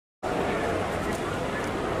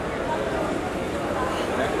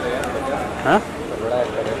हाँ बड़ा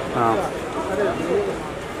एक्टर है। हाँ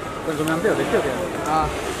तुम जानते हो, देखते हो क्या? हाँ।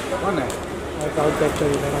 कौन है? साउथ का एक्टर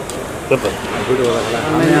इधर सब वीडियो वाला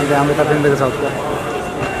हमें यहाँ पे हमें फिल्म देखे साउथ का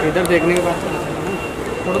इधर देखने के बाद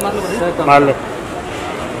फोटो मार लो मार ले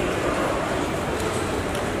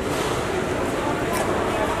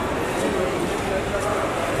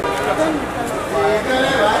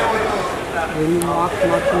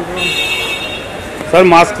sir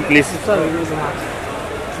mask please sir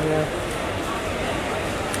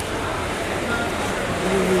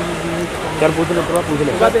sir पूछ ले पूछ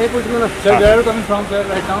ले बात है कुछ ना sir where are you coming from sir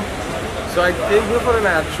right now So I came here for an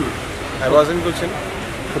ad shoot. I was in Cochin.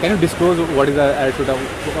 Can you disclose what is the ad shoot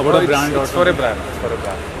about a brand It's for a brand. It's for a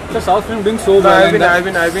brand. Sir south film doing so No, well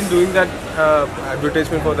I've been doing that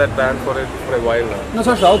advertisement for that brand for a while now. No,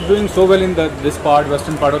 sir, South doing so well in this part,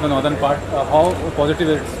 western part or the northern part. How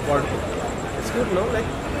positive is what? It's good, no? Like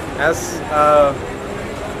as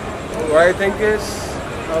what I think is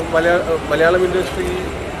Malayalam industry,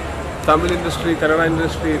 Tamil industry, Kannada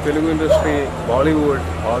industry, Telugu industry, Bollywood,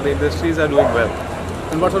 all the industries are doing well.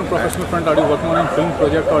 And what sort of professional front are you working on film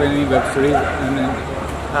project or any web series?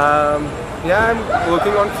 Yeah, I'm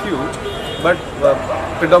working on few, but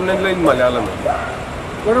predominantly in Malayalam.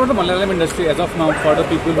 What about the Malayalam industry as of now for the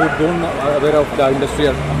people who don't are aware of the industry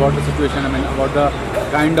about the situation? I mean, about the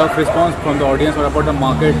kind of response from the audience or about the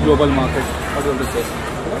market, global market. What do you want to say?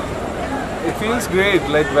 It feels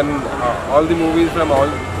great, like when all the movies from all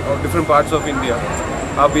different parts of India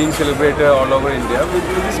are being celebrated all over India, which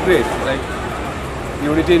is great. Like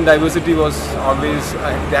unity and diversity was always,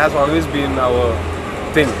 there has always been our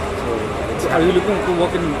thing. So Are you looking to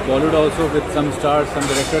work in Bollywood also with some stars, some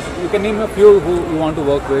directors? You can name a few who you want to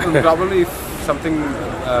work with. probably if something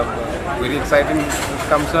very exciting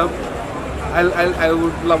comes up, I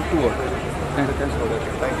would love to work. Thanks for that.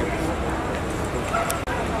 Thank you.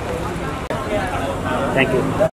 Thank you